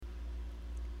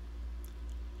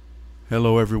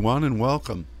Hello, everyone, and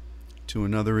welcome to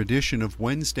another edition of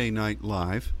Wednesday Night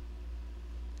Live,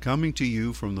 coming to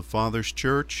you from the Father's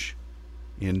Church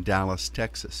in Dallas,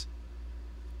 Texas.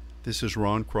 This is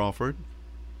Ron Crawford.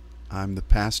 I'm the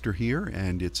pastor here,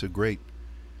 and it's a great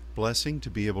blessing to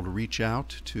be able to reach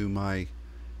out to my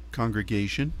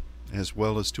congregation as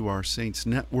well as to our Saints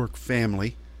Network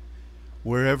family,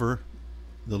 wherever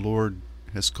the Lord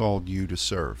has called you to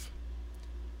serve.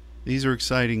 These are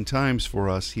exciting times for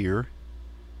us here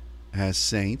as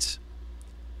saints,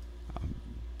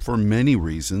 for many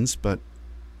reasons, but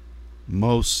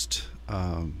most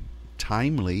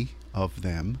timely of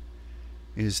them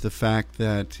is the fact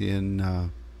that in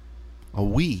a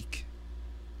week,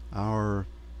 our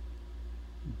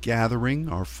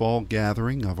fall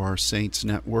gathering of our Saints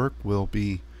Network will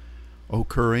be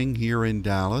occurring here in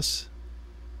Dallas.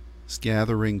 This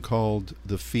gathering, called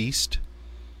The Feast,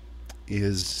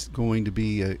 is going to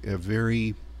be a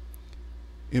very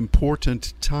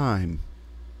important time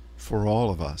for all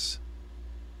of us.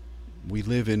 We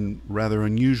live in rather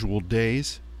unusual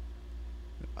days.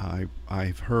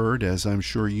 I've heard, as I'm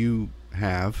sure you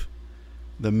have,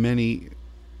 the many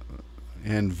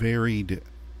and varied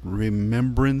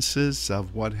remembrances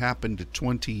of what happened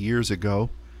 20 years ago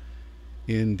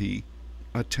in the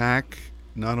attack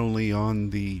not only on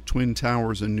the Twin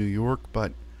Towers in New York,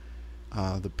 but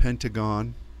the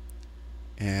Pentagon,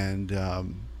 and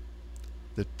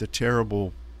the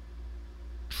terrible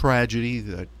tragedy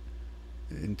that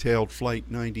entailed Flight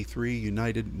 93,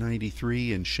 United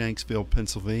 93 in Shanksville,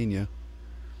 Pennsylvania,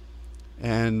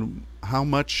 and how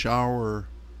much our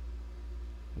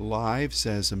lives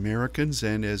as Americans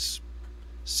and as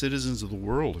citizens of the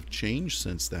world have changed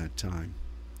since that time.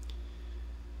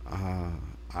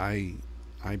 I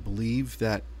believe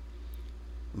that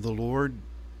the Lord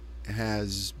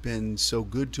has been so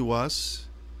good to us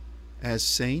as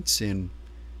saints in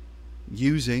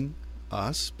using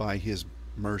us by His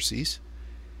mercies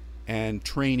and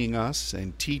training us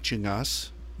and teaching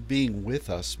us, being with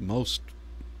us most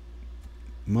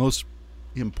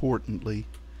importantly.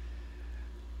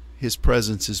 His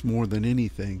presence is more than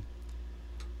anything.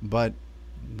 But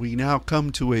we now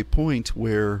come to a point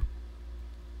where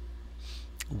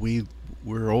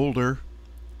we're older,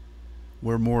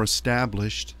 we're more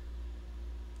established,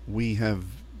 we have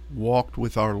walked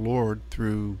with our Lord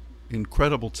through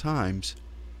incredible times,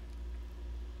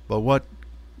 but what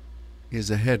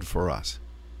is ahead for us?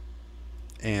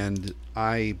 And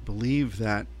I believe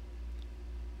that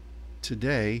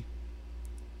today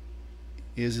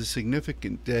is a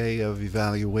significant day of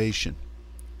evaluation.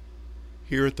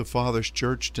 Here at the Father's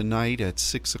Church tonight at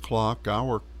 6 o'clock,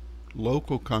 our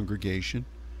local congregation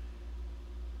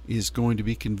is going to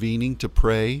be convening to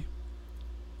pray,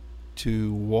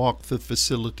 to walk the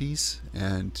facilities,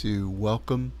 and to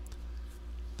welcome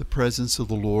the presence of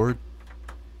the Lord,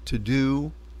 to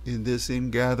do in this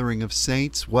ingathering of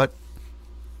saints what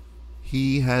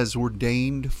He has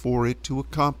ordained for it to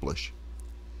accomplish.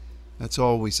 That's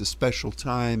always a special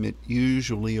time. It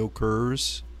usually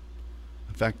occurs.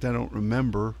 In fact, I don't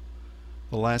remember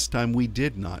the last time we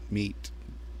did not meet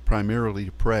primarily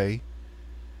to pray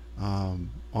on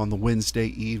the Wednesday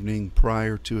evening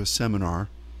prior to a seminar.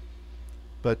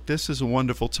 But this is a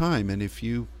wonderful time, and if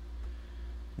you,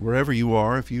 wherever you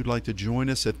are, if you'd like to join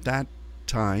us at that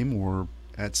time or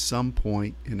at some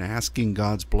point in asking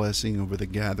God's blessing over the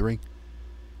gathering,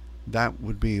 that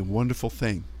would be a wonderful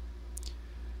thing.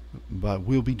 But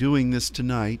we'll be doing this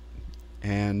tonight,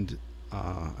 and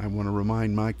I want to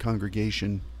remind my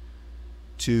congregation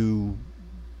to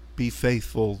be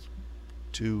faithful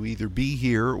to either be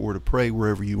here or to pray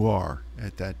wherever you are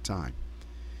at that time.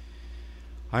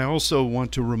 I also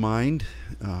want to remind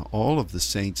all of the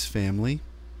Saints family,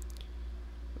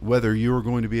 whether you're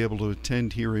going to be able to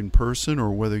attend here in person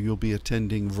or whether you'll be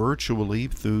attending virtually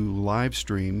through live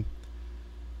stream,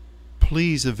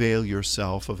 please avail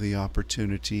yourself of the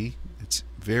opportunity. It's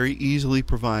very easily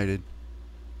provided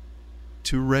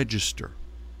to register.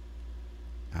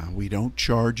 We don't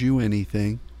charge you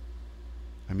anything.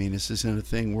 I mean, this isn't a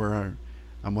thing where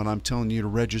when I'm telling you to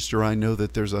register, I know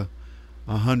that there's a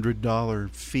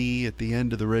 $100 fee at the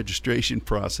end of the registration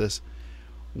process.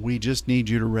 We just need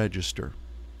you to register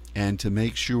and to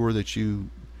make sure that you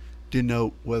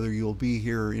denote whether you'll be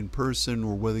here in person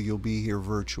or whether you'll be here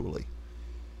virtually.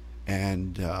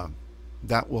 And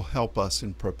that will help us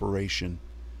in preparation.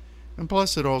 And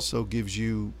plus, it also gives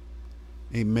you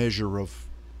a measure of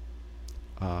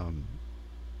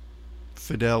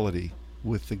fidelity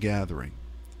with the gathering.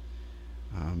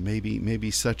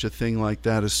 Maybe such a thing like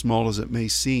that, as small as it may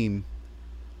seem,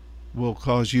 will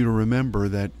cause you to remember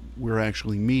that we're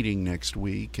actually meeting next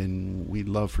week, and we'd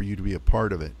love for you to be a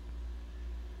part of it.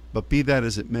 But be that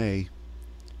as it may,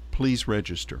 please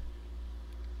register.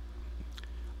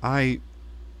 I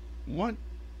want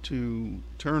to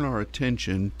turn our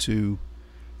attention to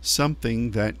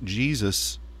something that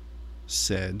Jesus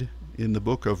said in the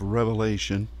book of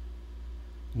Revelation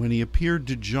when he appeared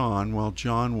to John while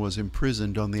John was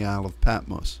imprisoned on the Isle of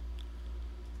Patmos.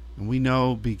 And we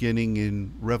know, beginning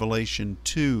in Revelation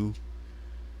 2,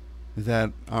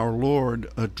 that our Lord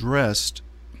addressed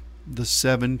the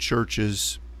 7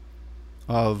 churches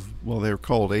of, well, they're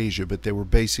called Asia, but they were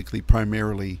basically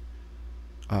primarily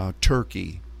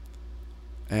Turkey.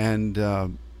 And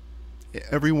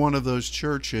every one of those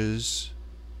churches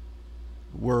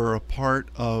were a part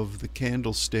of the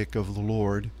candlestick of the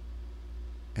Lord,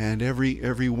 and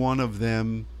every one of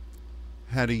them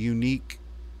had a unique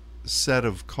set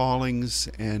of callings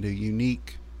and a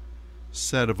unique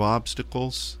set of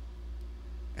obstacles,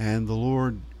 and the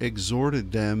Lord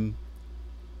exhorted them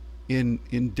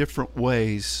in different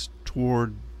ways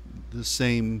toward the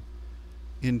same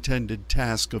intended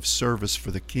task of service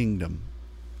for the kingdom.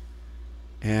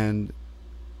 And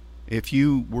if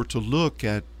you were to look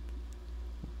at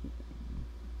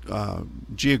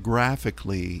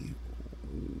geographically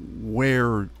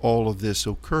where all of this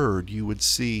occurred, you would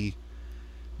see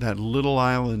that little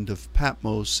island of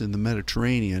Patmos in the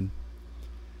Mediterranean,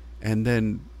 and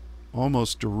then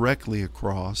almost directly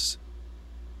across,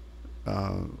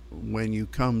 when you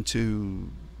come to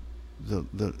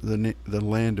the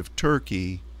land of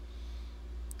Turkey,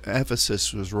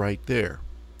 Ephesus was right there.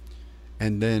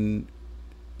 And then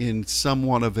in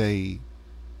somewhat of a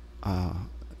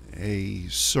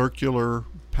circular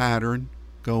pattern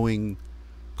going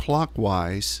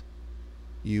clockwise,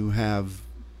 you have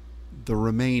the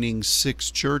remaining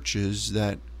 6 churches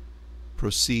that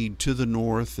proceed to the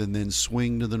north and then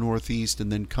swing to the northeast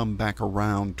and then come back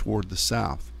around toward the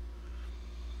south.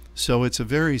 So it's a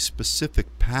very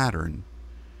specific pattern,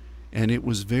 and it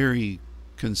was very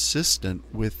consistent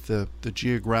with the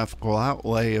geographical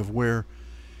outlay of where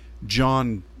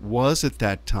John was at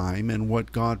that time and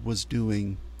what God was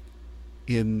doing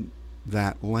in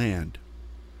that land.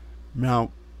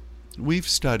 Now, we've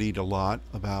studied a lot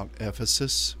about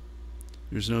Ephesus.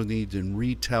 There's no need in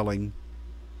retelling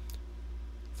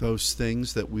those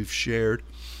things that we've shared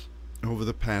over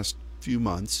the past few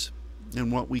months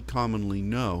and what we commonly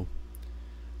know.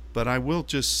 But I will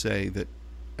just say that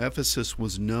Ephesus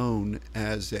was known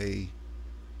as a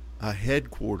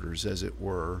headquarters, as it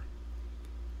were,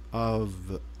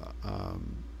 of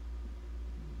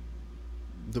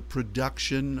the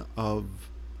production of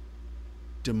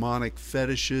demonic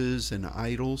fetishes and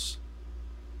idols.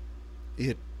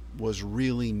 It was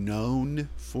really known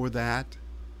for that.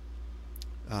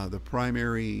 The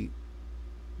primary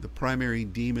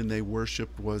demon they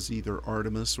worshipped was either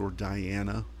Artemis or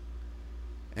Diana,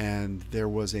 and there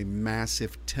was a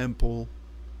massive temple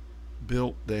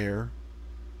built there,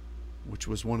 which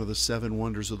was one of the 7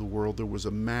 wonders of the world. There was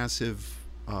a massive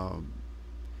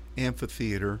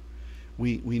amphitheater.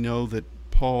 We know that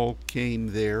Paul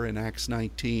came there in Acts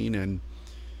 19 and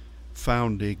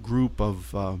found a group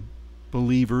of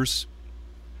believers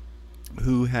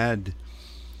who had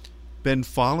been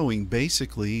following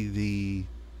basically the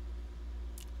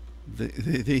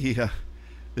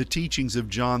teachings of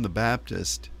John the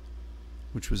Baptist,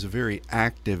 which was a very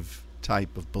active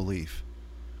type of belief.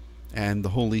 And the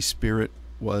Holy Spirit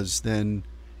was then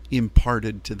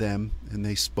imparted to them, and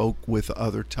they spoke with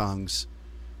other tongues.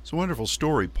 It's a wonderful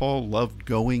story. Paul loved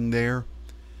going there.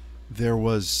 There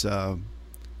was a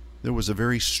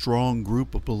very strong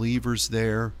group of believers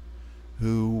there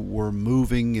who were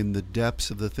moving in the depths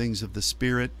of the things of the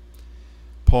Spirit.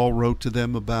 Paul wrote to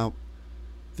them about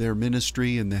their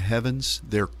ministry in the heavens,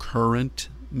 their current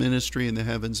ministry in the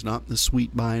heavens, not in the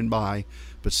sweet by and by,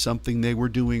 but something they were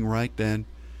doing right then.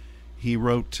 He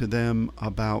wrote to them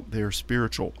about their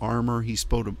spiritual armor. He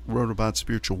wrote about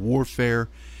spiritual warfare.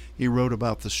 He wrote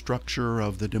about the structure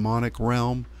of the demonic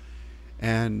realm.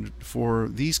 And for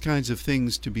these kinds of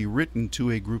things to be written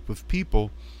to a group of people,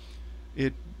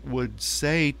 it would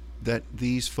say that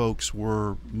these folks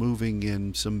were moving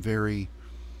in some very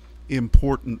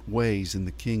important ways in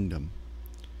the kingdom.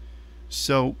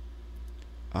 So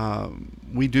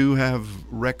we do have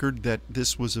record that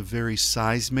this was a very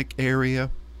seismic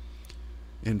area.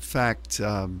 In fact,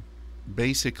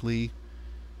 basically,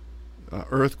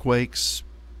 earthquakes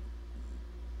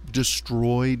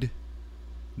destroyed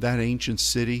that ancient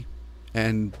city,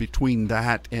 and between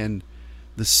that and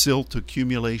the silt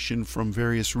accumulation from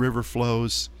various river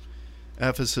flows,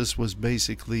 Ephesus was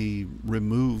basically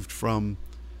removed from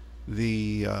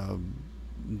the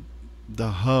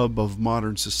hub of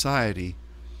modern society,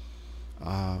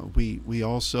 we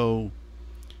also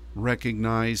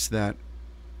recognize that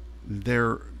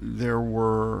there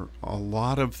were a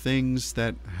lot of things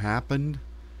that happened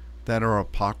that are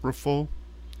apocryphal.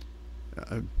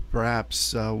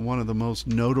 Perhaps one of the most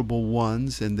notable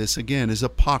ones, and this again is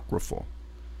apocryphal,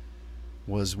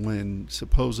 was when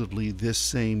supposedly this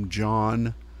same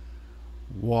John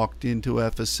walked into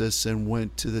Ephesus and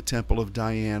went to the temple of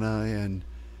Diana, and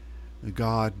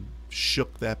God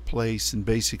shook that place and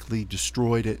basically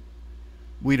destroyed it.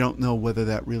 We don't know whether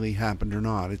that really happened or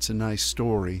not. It's a nice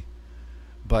story,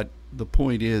 but the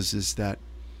point is that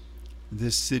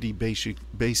this city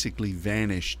basically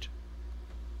vanished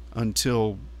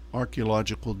until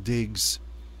archaeological digs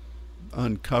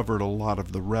uncovered a lot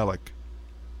of the relic.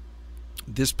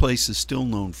 This place is still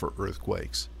known for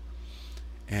earthquakes,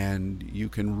 and you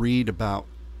can read about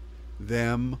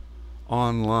them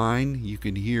online. You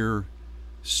can hear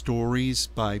stories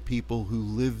by people who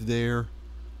live there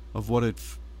of what it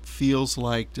feels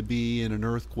like to be in an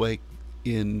earthquake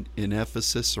in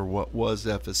Ephesus, or what was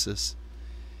Ephesus.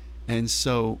 And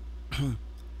so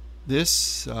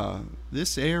this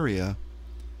area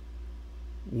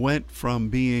went from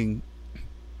being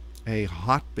a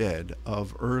hotbed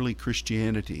of early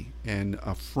Christianity and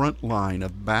a front line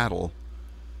of battle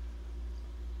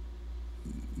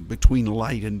between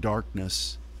light and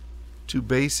darkness to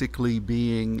basically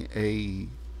being a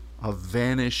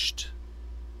vanished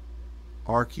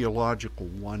archaeological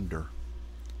wonder.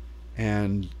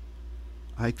 And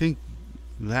I think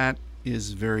that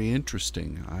is very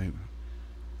interesting.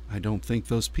 I don't think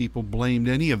those people blamed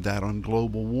any of that on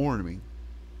global warming.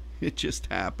 It just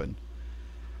happened,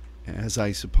 as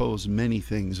I suppose many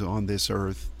things on this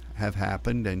earth have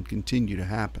happened and continue to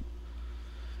happen.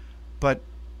 But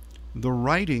the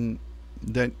writing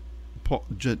that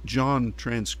John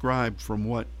transcribed from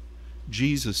what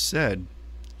Jesus said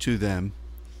to them,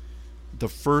 the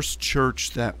first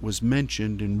church that was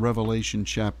mentioned in Revelation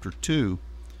chapter 2,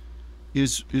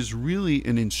 is really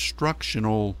an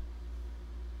instructional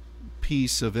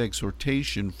piece of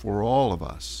exhortation for all of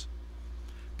us.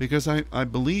 Because I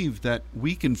believe that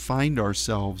we can find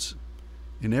ourselves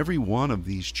in every one of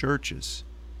these churches.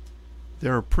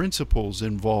 There are principles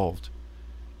involved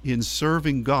in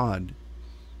serving God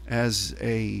as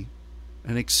an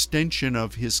extension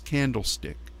of His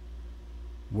candlestick,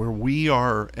 where we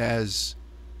are as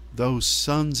those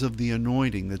sons of the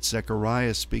anointing that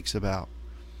Zechariah speaks about,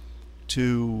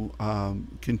 to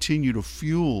continue to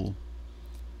fuel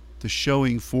the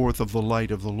showing forth of the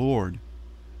light of the Lord.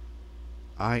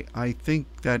 I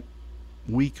think that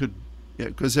we could,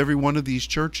 because every one of these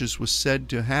churches was said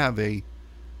to have a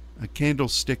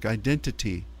candlestick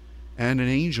identity and an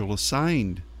angel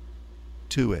assigned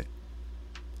to it.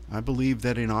 I believe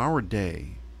that in our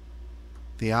day,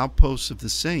 the outposts of the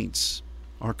saints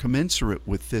are commensurate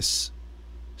with this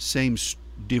same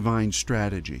divine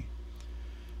strategy.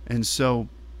 And so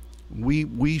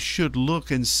we should look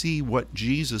and see what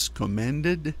Jesus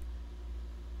commended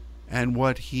and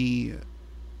what He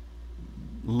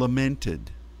lamented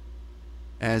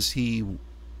as He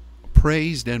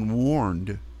praised and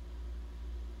warned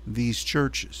these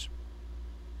churches.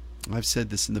 I've said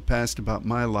this in the past about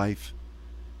my life.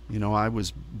 You know, I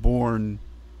was born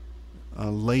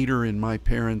later in my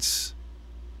parents'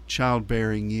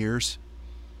 childbearing years.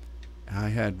 I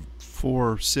had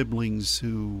 4 siblings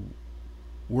who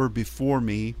were before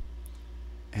me,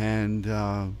 and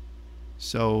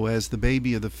so as the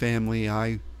baby of the family,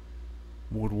 I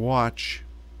would watch.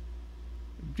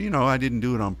 You know, I didn't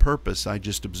do it on purpose. I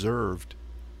just observed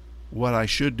what I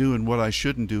should do and what I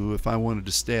shouldn't do if I wanted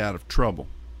to stay out of trouble.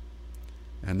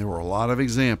 And there were a lot of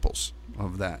examples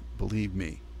of that, believe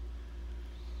me.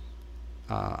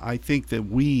 I think that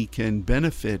we can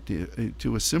benefit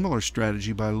to a similar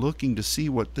strategy by looking to see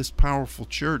what this powerful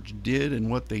church did and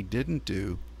what they didn't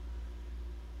do,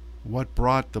 what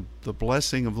brought the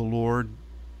blessing of the Lord,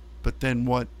 but then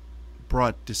what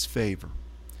brought disfavor.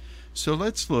 So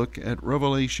let's look at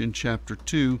Revelation chapter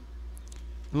 2.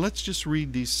 Let's just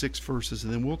read these 6 verses,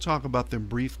 and then we'll talk about them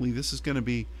briefly. This is going to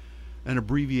be an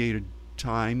abbreviated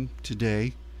time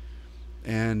today,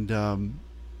 and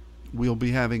we'll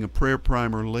be having a prayer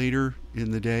primer later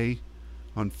in the day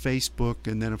on Facebook,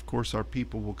 and then of course our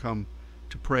people will come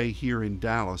to pray here in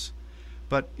Dallas.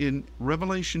 But in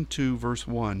Revelation 2 verse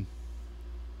 1,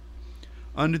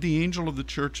 "Unto the angel of the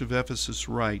church of Ephesus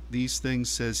write, These things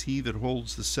says he that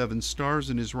holds the 7 stars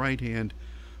in his right hand,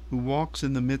 who walks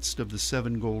in the midst of the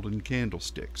 7 golden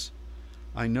candlesticks.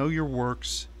 I know your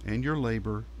works, and your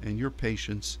labor, and your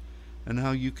patience, and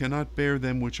how you cannot bear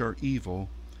them which are evil,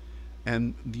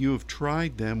 and you have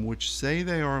tried them which say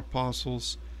they are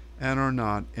apostles and are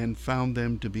not, and found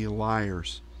them to be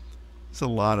liars. There's a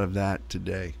lot of that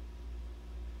today.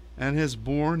 And has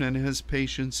borne and has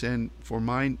patience, and for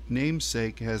my name's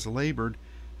sake has labored,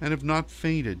 and have not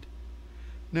fainted.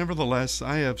 Nevertheless,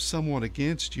 I have somewhat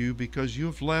against you, because you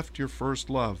have left your first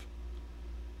love.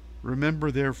 Remember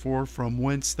therefore from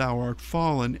whence thou art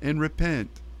fallen, and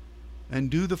repent, and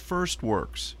do the first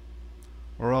works,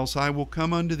 or else I will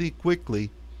come unto thee quickly,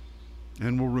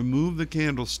 and will remove the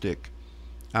candlestick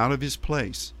out of his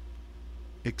place,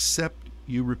 except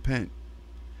you repent.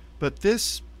 But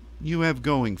this you have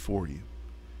going for you.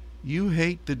 You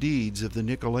hate the deeds of the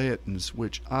Nicolaitans,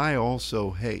 which I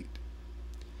also hate.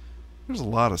 There's a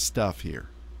lot of stuff here.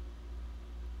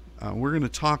 We're going to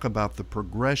talk about the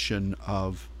progression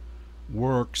of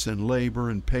works and labor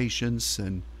and patience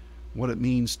and what it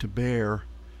means to bear,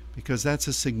 because that's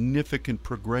a significant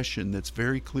progression that's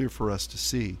very clear for us to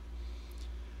see.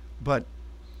 But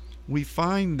we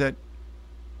find that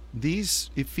these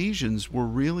Ephesians were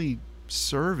really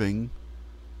serving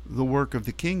the work of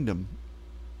the kingdom,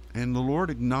 and the Lord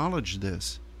acknowledged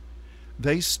this.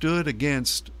 They stood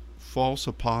against false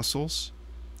apostles,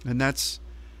 and that's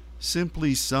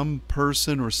simply some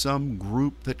person or some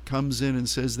group that comes in and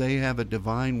says they have a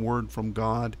divine word from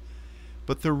God,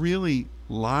 but they're really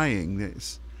lying.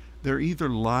 They're either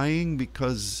lying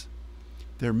because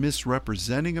they're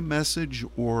misrepresenting a message,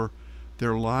 or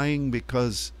they're lying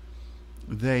because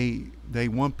they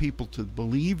want people to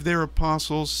believe they're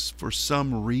apostles for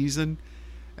some reason,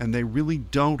 and they really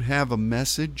don't have a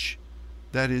message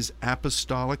that is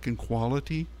apostolic in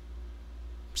quality.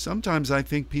 Sometimes I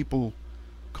think people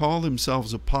call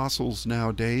themselves apostles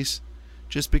nowadays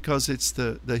just because it's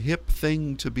the hip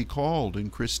thing to be called in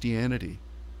Christianity.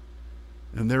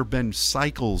 And there have been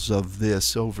cycles of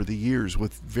this over the years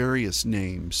with various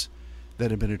names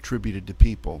that have been attributed to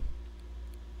people.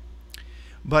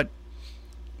 But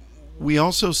we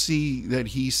also see that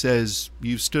he says,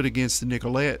 you've stood against the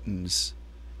Nicolaitans.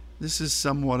 This is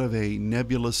somewhat of a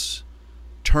nebulous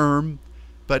term,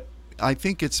 but I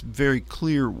think it's very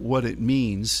clear what it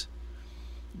means.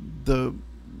 The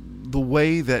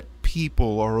way that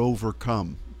people are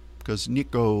overcome, because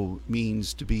Nico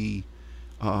means to be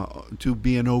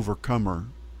an overcomer.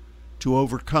 To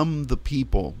overcome the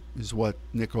people is what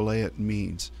Nicolaitan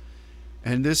means.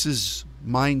 And this is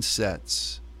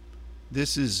mindsets.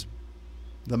 This is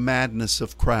the madness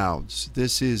of crowds.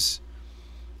 This is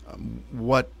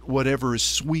whatever is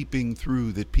sweeping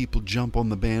through that people jump on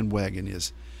the bandwagon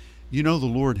is. You know, the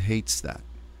Lord hates that.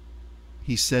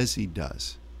 He says he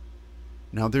does.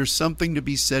 Now, there's something to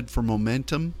be said for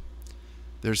momentum.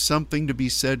 There's something to be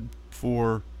said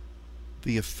for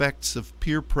the effects of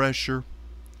peer pressure.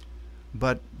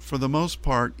 But for the most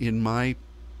part, in my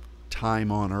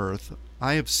time on earth,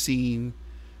 I have seen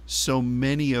so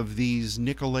many of these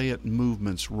Nicolaitan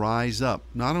movements rise up,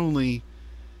 not only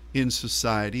in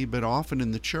society, but often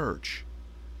in the church.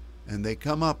 And they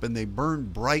come up and they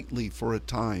burn brightly for a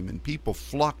time, and people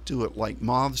flock to it like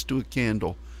moths to a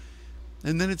candle.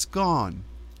 And then it's gone.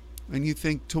 And you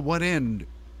think, to what end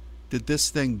did this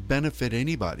thing benefit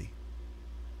anybody?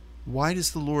 Why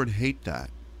does the Lord hate that?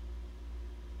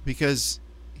 Because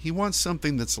he wants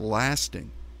something that's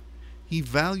lasting. He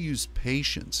values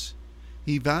patience.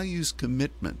 He values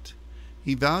commitment.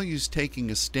 He values taking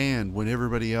a stand when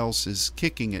everybody else is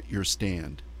kicking at your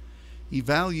stand. He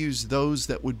values those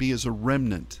that would be as a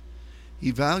remnant.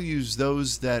 He values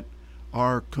those that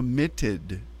are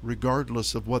committed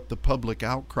regardless of what the public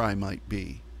outcry might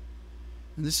be.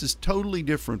 And this is totally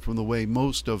different from the way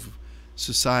most of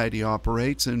society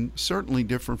operates, and certainly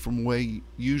different from the way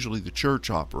usually the church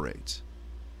operates.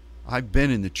 I've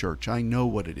been in the church. I know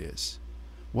what it is.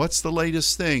 What's the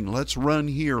latest thing? Let's run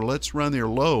here. Let's run there.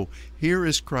 Lo, here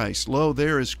is Christ. Lo,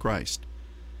 there is Christ.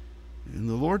 And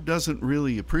the Lord doesn't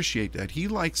really appreciate that. He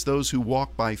likes those who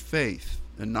walk by faith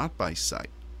and not by sight.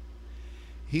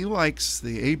 He likes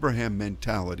the Abraham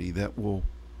mentality that will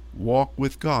walk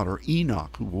with God, or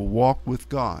Enoch who will walk with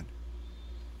God,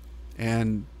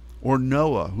 or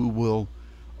Noah who will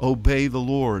obey the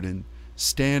Lord and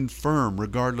stand firm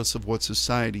regardless of what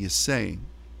society is saying.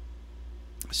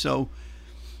 So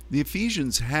the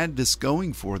Ephesians had this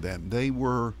going for them. They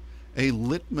were a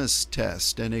litmus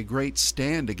test and a great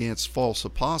stand against false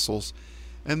apostles,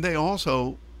 and they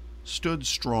also stood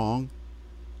strong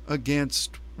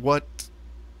against what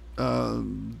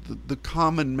the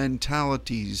common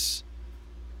mentalities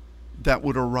that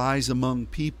would arise among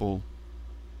people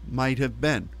might have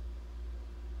been.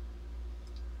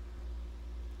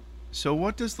 So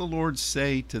what does the Lord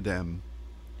say to them?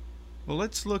 Well,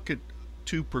 let's look at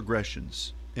two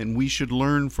progressions, and we should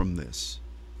learn from this.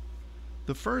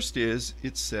 The first is,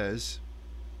 it says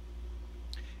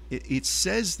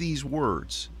these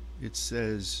words. It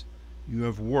says, you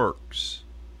have works,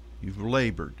 you've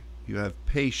labored, you have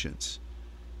patience,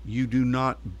 you do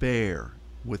not bear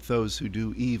with those who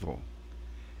do evil.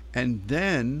 And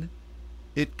then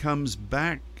it comes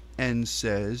back and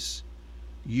says,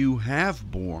 you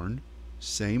have borne,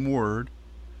 same word,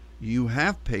 you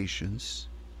have patience,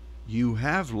 you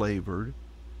have labored,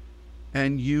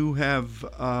 and you have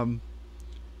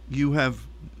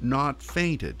not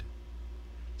fainted.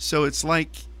 So it's like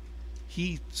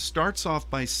he starts off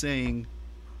by saying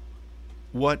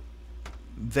what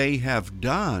they have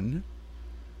done,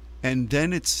 and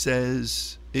then it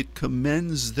says it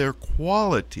commends their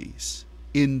qualities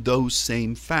in those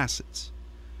same facets.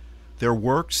 Their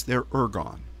works, their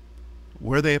ergon,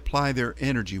 where they apply their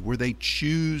energy, where they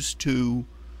choose to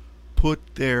put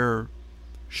their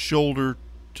shoulder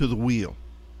to the wheel,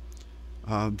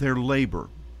 their labor.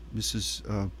 This is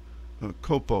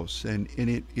kopos, and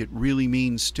it really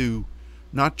means to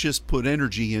not just put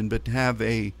energy in, but have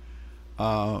a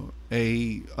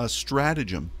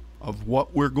stratagem of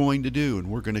what we're going to do, and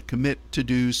we're going to commit to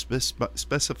do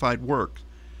specified work.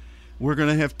 We're going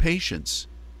to have patience.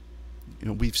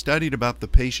 We've studied about the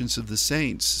patience of the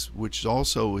saints, which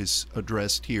also is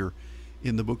addressed here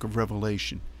in the book of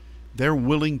Revelation. They're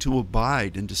willing to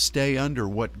abide and to stay under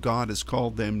what God has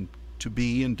called them to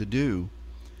be and to do.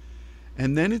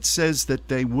 And then it says that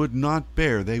they would not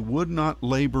bear, they would not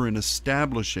labor in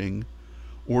establishing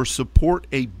or support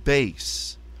a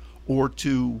base, or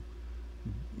to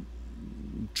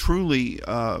truly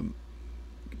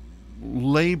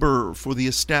labor for the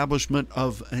establishment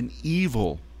of an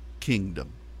evil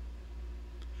kingdom.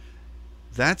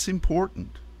 That's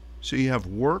important. So you have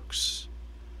works,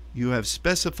 you have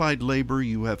specified labor,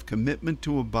 you have commitment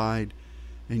to abide,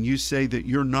 and you say that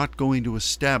you're not going to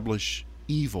establish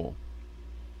evil.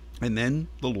 And then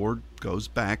the Lord goes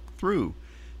back through.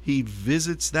 He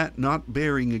visits that not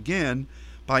bearing again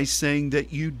by saying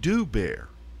that you do bear.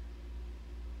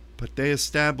 But they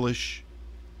establish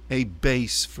a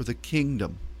base for the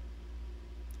kingdom.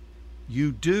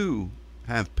 You do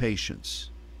have patience.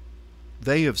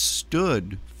 They have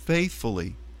stood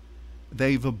faithfully.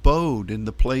 They've abode in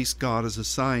the place God has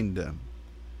assigned them.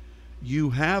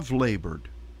 You have labored.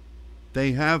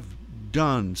 They have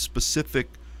done specific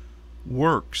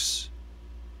works,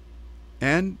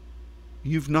 and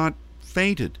you've not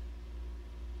fainted.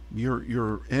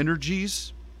 Your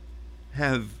energies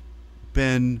have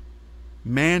been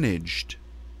managed,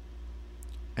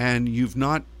 and you've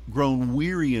not grown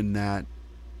weary in that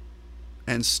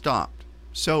and stopped.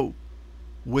 So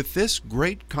with this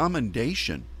great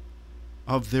commendation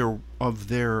of their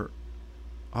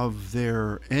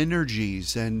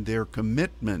energies and their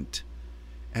commitment,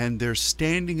 and their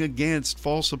standing against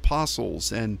false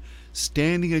apostles and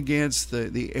standing against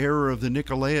the error of the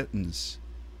Nicolaitans,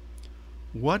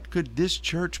 what could this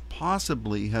church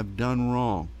possibly have done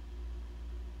wrong?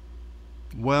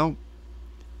 Well,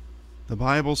 the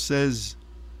Bible says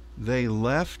they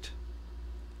left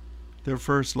their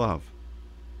first love.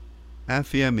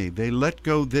 Aphiemi. They let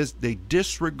go this, they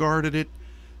disregarded it,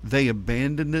 they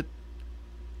abandoned it,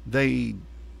 they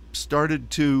started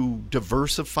to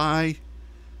diversify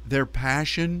their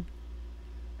passion,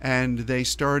 and they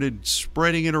started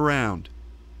spreading it around.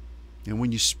 And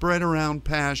when you spread around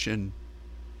passion,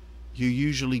 you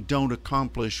usually don't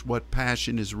accomplish what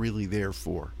passion is really there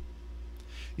for.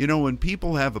 When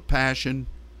people have a passion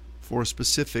for a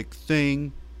specific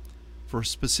thing, for a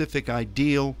specific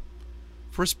ideal,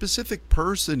 for a specific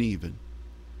person even,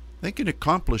 they can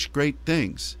accomplish great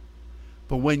things.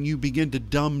 But when you begin to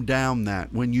dumb down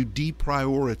that, when you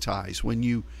deprioritize, when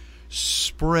you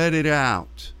spread it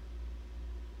out,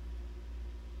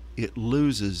 it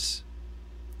loses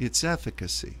its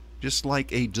efficacy. Just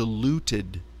like a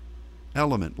diluted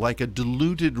element, like a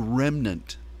diluted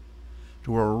remnant.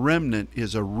 To a remnant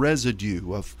is a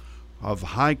residue of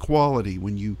high quality.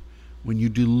 When you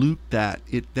dilute that,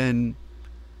 it then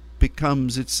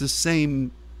becomes, it's the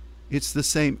same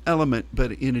element,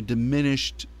 but in a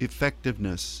diminished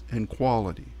effectiveness and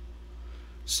quality.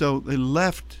 So they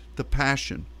left the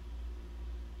passion.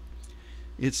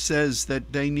 It says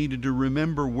that they needed to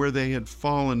remember where they had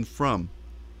fallen from.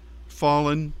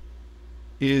 Fallen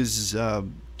is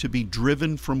to be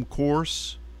driven from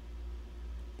course,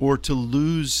 or to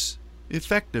lose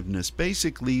effectiveness.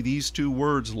 Basically, these two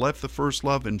words, left the first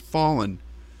love and fallen,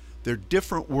 they're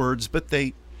different words, but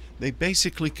they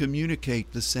basically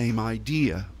communicate the same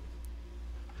idea.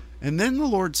 And then the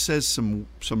Lord says some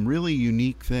really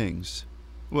unique things.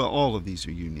 Well, all of these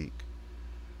are unique.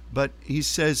 But he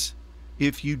says,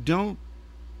 if you don't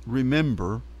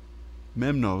remember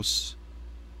Memnos,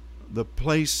 the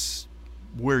place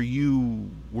where you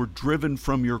were driven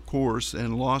from your course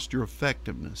and lost your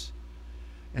effectiveness,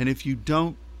 and if you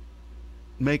don't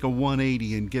make a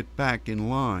 180 and get back in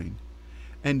line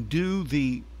and do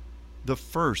the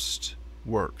first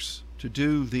works, to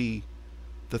do the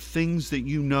things that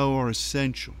you know are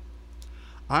essential,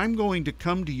 I'm going to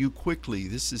come to you quickly.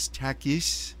 This is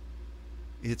takis.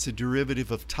 It's a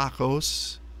derivative of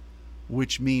takos,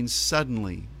 which means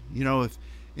suddenly. You know, if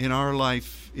in our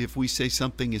life, if we say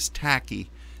something is tacky,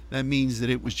 that means that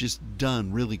it was just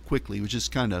done really quickly. It was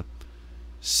just kind of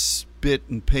spit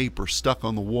and paper stuck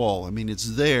on the wall. I mean,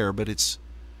 it's there, but it's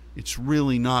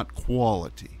really not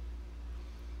quality.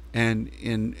 And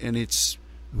it's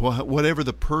whatever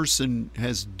the person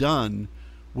has done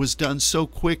was done so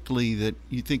quickly that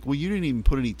you think, well, you didn't even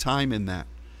put any time in that.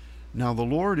 Now, the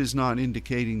Lord is not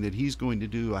indicating that he's going to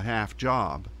do a half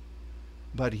job,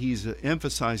 but he's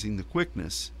emphasizing the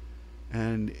quickness,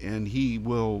 and he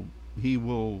will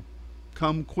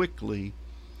come quickly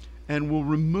and will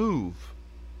remove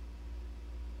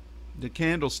the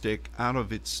candlestick out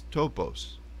of its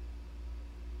topos.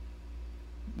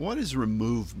 What does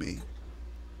remove mean?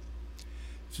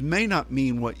 It may not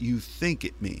mean what you think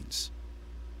it means.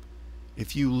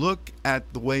 If you look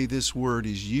at the way this word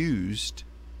is used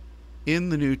in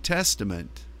the New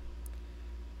Testament,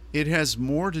 it has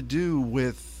more to do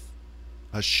with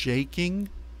a shaking,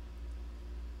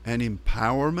 an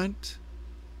empowerment,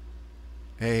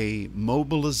 a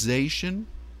mobilization.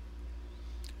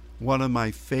 One of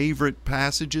my favorite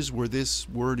passages where this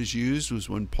word is used was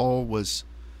when Paul was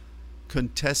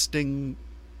contesting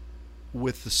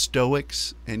with the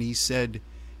Stoics, and he said,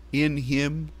 in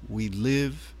him we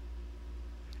live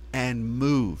and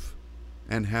move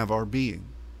and have our being.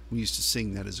 We used to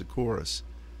sing that as a chorus,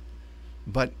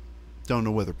 but don't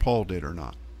know whether Paul did or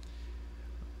not.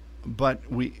 But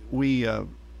we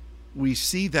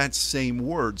see that same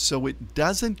word. So it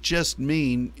doesn't just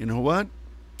mean, you know what,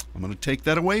 I'm going to take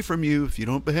that away from you if you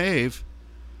don't behave.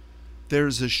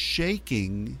 There's a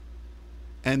shaking,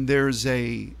 and there's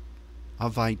a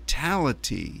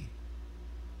vitality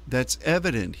that's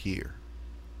evident here.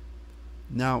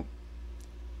 Now,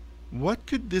 what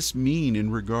could this mean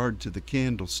in regard to the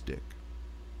candlestick?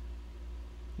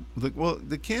 Well,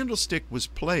 the candlestick was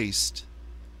placed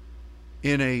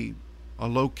in a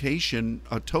location,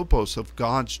 a topos of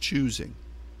God's choosing.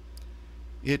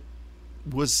 It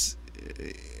was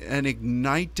an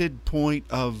ignited point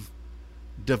of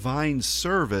divine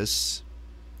service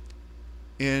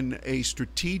in a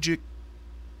strategic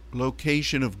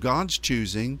location of God's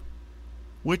choosing,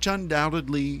 which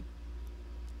undoubtedly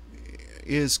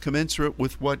is commensurate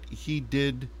with what he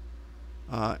did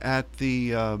at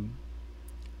the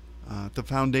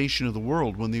foundation of the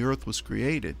world when the earth was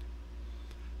created.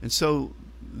 And so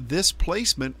this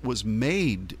placement was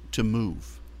made to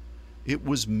move. It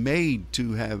was made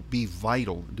to be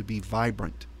vital, to be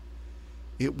vibrant.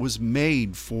 It was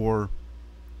made for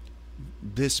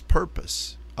this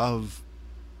purpose of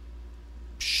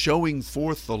showing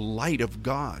forth the light of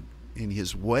God in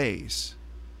his ways.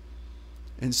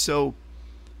 And so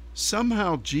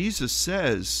somehow Jesus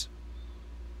says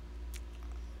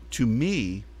to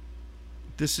me,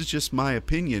 this is just my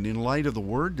opinion in light of the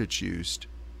word that's used,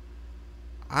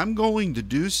 I'm going to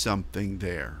do something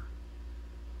there.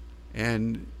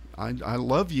 And I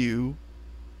love you,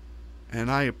 and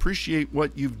I appreciate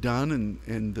what you've done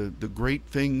and the great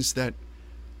things that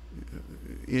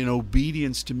in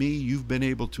obedience to me you've been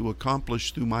able to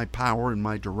accomplish through my power and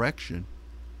my direction.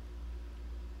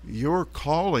 Your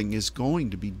calling is going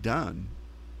to be done.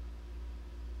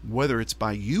 Whether it's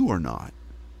by you or not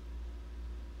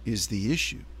is the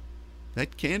issue.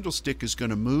 That candlestick is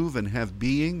going to move and have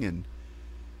being,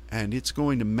 and it's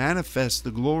going to manifest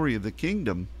the glory of the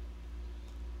kingdom.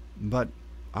 But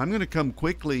I'm going to come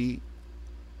quickly.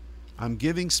 I'm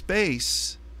giving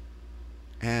space,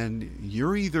 and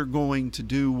you're either going to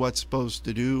do what's supposed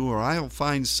to do, or I'll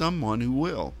find someone who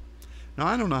will. Now,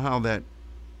 I don't know how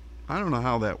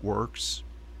that works.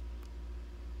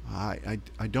 I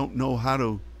don't know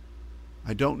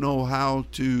how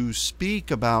to speak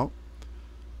about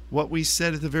what we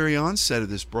said at the very onset of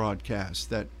this broadcast,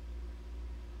 that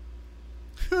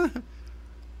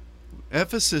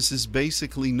Ephesus is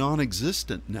basically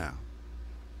non-existent now.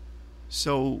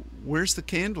 So where's the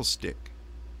candlestick?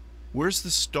 Where's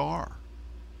the star?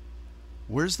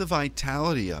 Where's the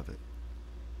vitality of it?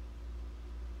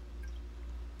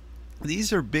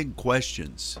 These are big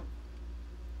questions.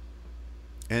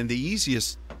 And the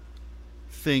easiest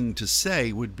thing to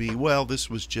say would be, well, this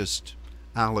was just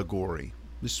allegory.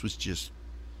 This was just,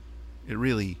 it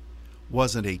really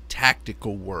wasn't a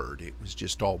tactical word. It was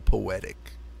just all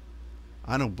poetic.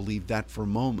 I don't believe that for a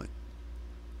moment.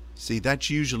 See, that's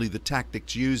usually the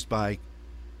tactics used by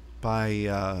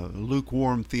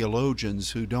lukewarm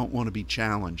theologians who don't want to be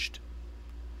challenged.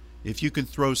 If you can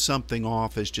throw something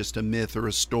off as just a myth or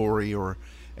a story or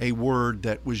a word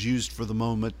that was used for the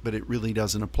moment but it really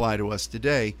doesn't apply to us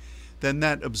today, then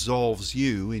that absolves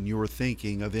you in your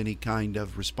thinking of any kind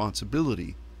of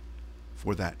responsibility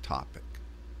for that topic.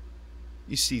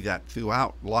 You see that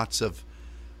throughout lots of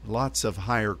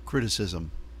higher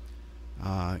criticism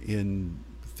in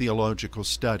theological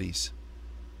studies.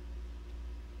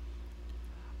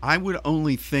 I would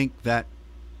only think that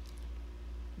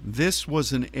this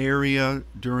was an area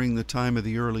during the time of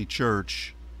the early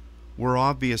church where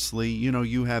obviously,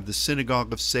 you have the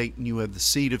synagogue of Satan, you have the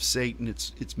seat of Satan.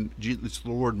 It's the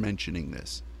Lord mentioning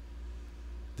this.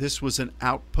 This was an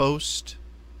outpost.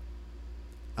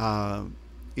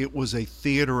 It was a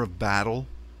theater of battle.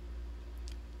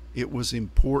 It was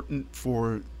important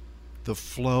for the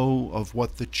flow of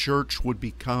what the church would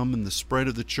become and the spread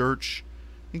of the church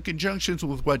in conjunction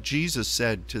with what Jesus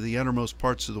said to the uttermost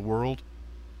parts of the world.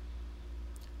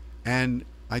 And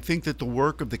I think that the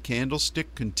work of the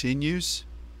candlestick continues,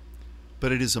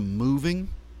 but it is a moving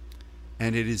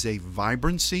and it is a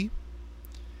vibrancy.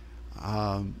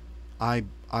 I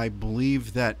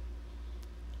believe that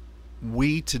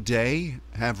we today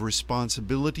have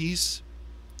responsibilities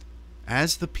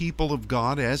as the people of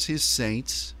God, as His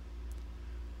saints.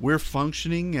 We're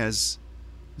functioning, as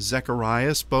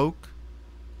Zechariah spoke,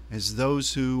 as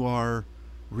those who are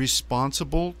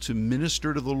responsible to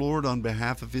minister to the Lord on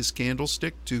behalf of His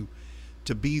candlestick, to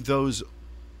be those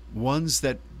ones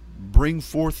that bring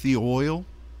forth the oil,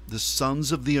 the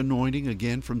sons of the anointing,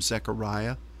 again from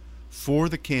Zechariah, for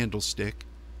the candlestick.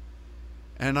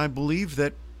 And I believe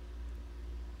that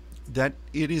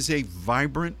it is a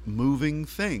vibrant, moving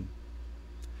thing.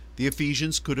 The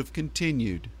Ephesians could have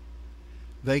continued.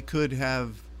 They could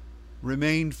have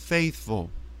remained faithful.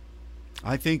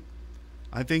 I think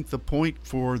the point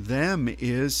for them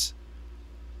is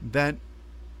that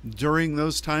during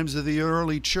those times of the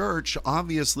early church,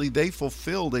 obviously they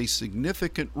fulfilled a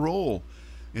significant role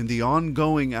in the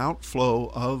ongoing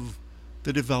outflow of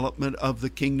the development of the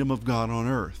kingdom of God on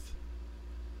earth.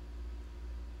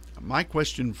 My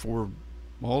question for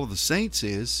all of the saints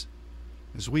is,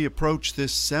 as we approach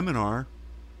this seminar,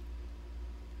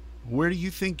 where do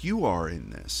you think you are in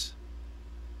this?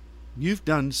 You've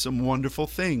done some wonderful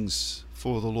things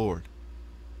for the Lord.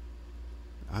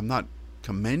 I'm not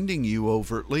commending you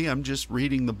overtly. I'm just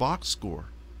reading the box score.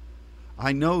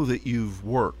 I know that you've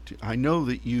worked. I know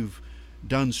that you've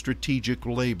done strategic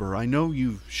labor. I know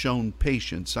you've shown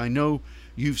patience. I know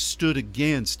you've stood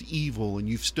against evil and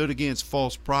you've stood against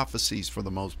false prophecies for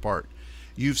the most part.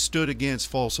 You've stood against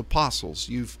false apostles.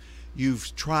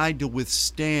 You've tried to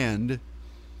withstand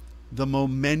the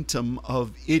momentum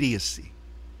of idiocy.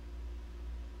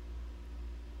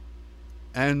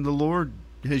 And the Lord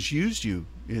has used you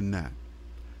in that.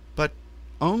 But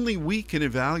only we can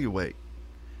evaluate.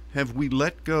 Have we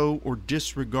let go or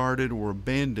disregarded or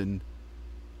abandoned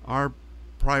our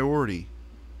priority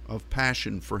of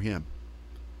passion for Him?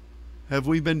 Have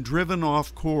we been driven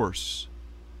off course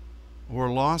or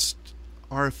lost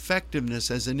our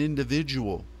effectiveness as an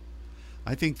individual?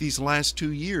 I think these last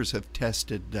 2 years have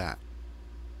tested that.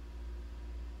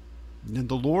 And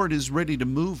the Lord is ready to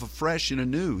move afresh and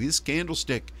anew. His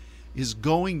candlestick is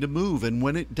going to move, and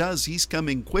when it does, He's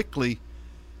coming quickly.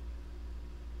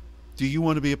 Do you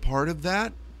want to be a part of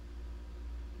that?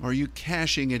 Or are you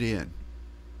cashing it in?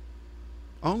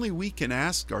 Only we can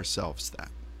ask ourselves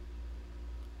that.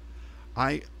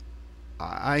 I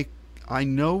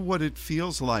know what it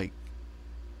feels like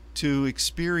to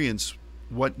experience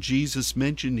what Jesus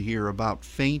mentioned here about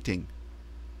fainting,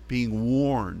 being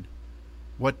warned,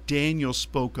 what Daniel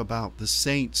spoke about, the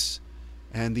saints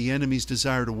and the enemy's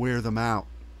desire to wear them out.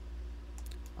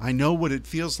 I know what it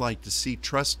feels like to see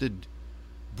trusted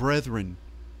brethren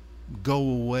go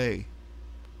away.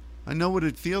 I know what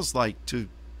it feels like to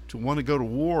want to go to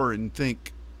war and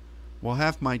think, well,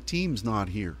 half my team's not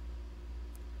here.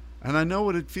 And I know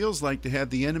what it feels like to have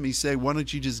the enemy say, why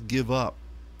don't you just give up?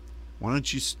 Why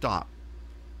don't you stop?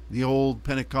 The old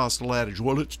Pentecostal adage,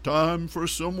 well, it's time for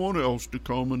someone else to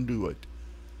come and do it.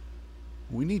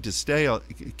 We need to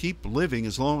keep living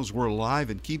as long as we're alive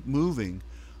and keep moving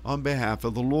on behalf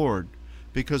of the Lord.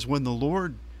 Because when the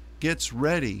Lord gets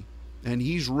ready and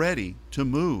he's ready to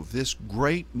move. This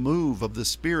great move of the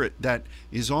Spirit that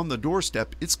is on the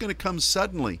doorstep, it's going to come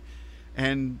suddenly.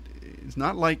 And it's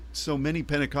not like so many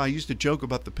Pentecost. I used to joke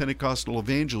about the Pentecostal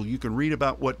evangel. You can read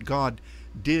about what God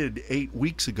did 8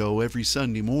 weeks ago every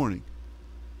Sunday morning.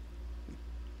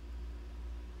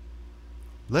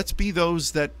 Let's be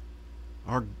those that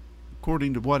are,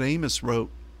 according to what Amos wrote,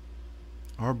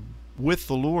 are with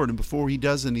the Lord, and before he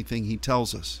does anything, he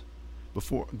tells us.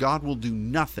 Before God will do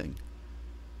nothing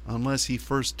unless he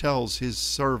first tells his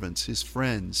servants, his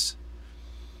friends.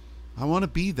 I want to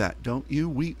be that, don't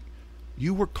you?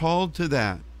 You were called to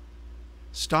that.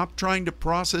 Stop trying to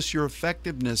process your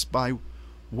effectiveness by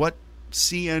what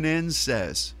CNN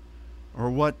says, or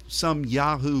what some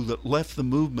yahoo that left the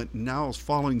movement and now is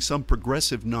following some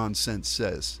progressive nonsense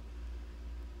says.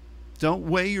 Don't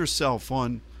weigh yourself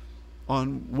on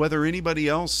whether anybody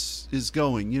else is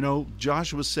going. You know,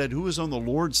 Joshua said, who is on the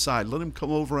Lord's side? Let him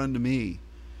come over unto me.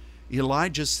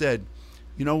 Elijah said,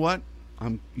 you know what?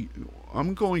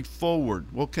 I'm going forward.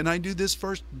 Well, can I do this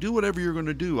first? Do whatever you're going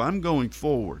to do. I'm going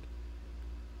forward.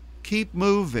 Keep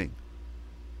moving.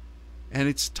 And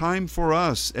it's time for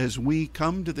us, as we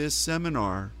come to this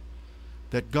seminar,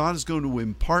 that God is going to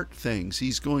impart things.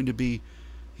 He's going to be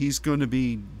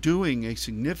doing a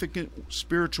significant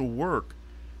spiritual work.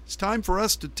 It's time for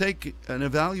us to take an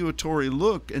evaluatory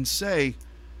look and say,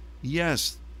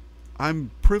 yes,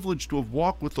 I'm privileged to have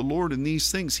walked with the Lord in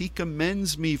these things. He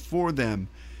commends me for them.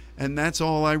 And that's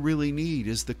all I really need,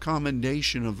 is the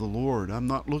commendation of the Lord. I'm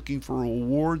not looking for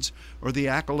awards or the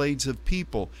accolades of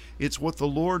people. It's what the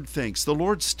Lord thinks. The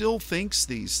Lord still thinks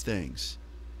these things.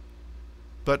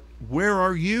 But where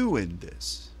are you in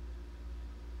this?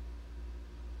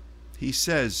 He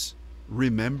says,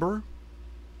 remember.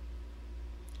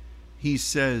 He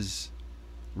says,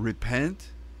 repent.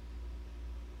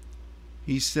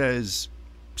 He says,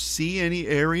 see any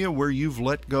area where you've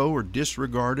let go or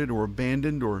disregarded or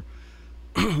abandoned, or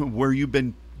where you've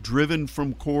been driven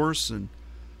from course and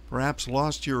perhaps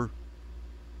lost your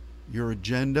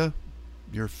agenda,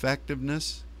 your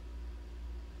effectiveness.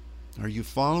 Are you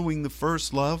following the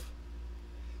first love?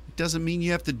 It doesn't mean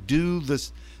you have to do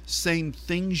the same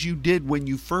things you did when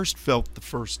you first felt the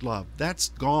first love. That's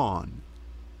gone.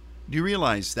 Do you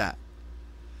realize that?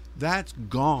 That's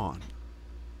gone.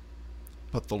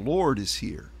 But the Lord is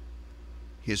here.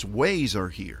 His ways are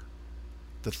here.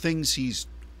 The things he's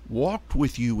walked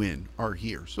with you in are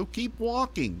here. So keep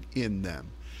walking in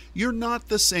them. You're not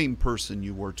the same person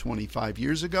you were 25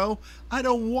 years ago. I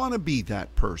don't want to be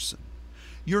that person.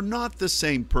 You're not the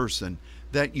same person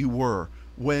that you were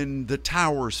when the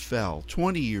towers fell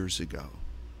 20 years ago.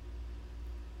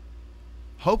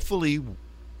 Hopefully,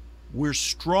 we're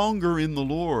stronger in the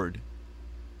Lord.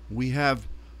 We have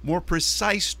more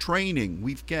precise training.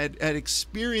 We've had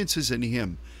experiences in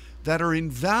him that are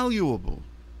invaluable.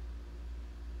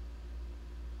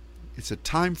 It's a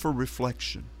time for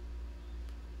reflection,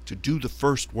 to do the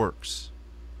first works,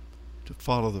 to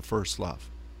follow the first love.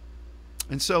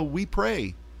 And so we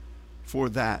pray for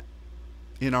that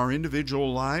in our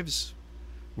individual lives.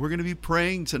 We're going to be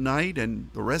praying tonight and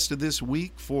the rest of this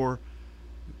week for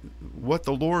what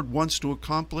the Lord wants to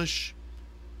accomplish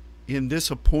in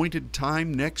this appointed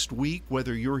time next week,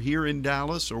 whether you're here in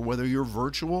Dallas or whether you're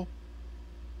virtual.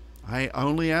 I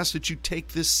only ask that you take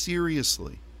this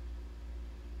seriously.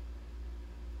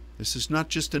 This is not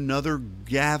just another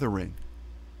gathering.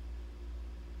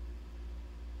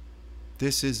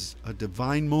 This is a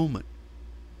divine moment.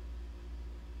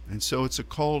 And so it's a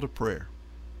call to prayer.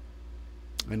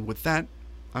 And with that,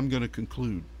 I'm going to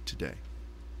conclude today.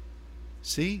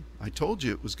 See, I told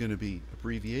you it was going to be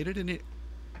abbreviated, and it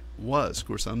was. Of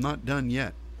course, I'm not done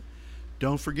yet.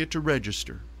 Don't forget to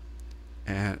register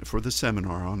for the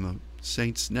seminar on the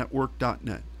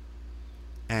saintsnetwork.net.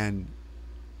 And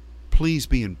please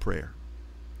be in prayer.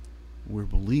 We're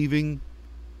believing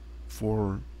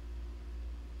for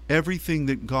everything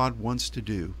that God wants to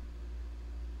do,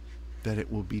 that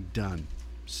it will be done,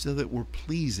 so that we're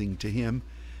pleasing to him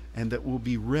and that we'll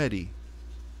be ready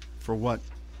for what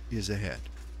is ahead.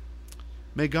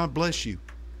 May God bless you.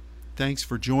 Thanks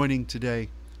for joining today.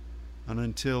 And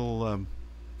until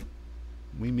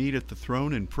we meet at the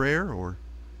throne in prayer, or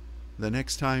the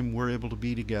next time we're able to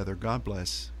be together, God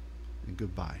bless and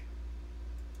goodbye.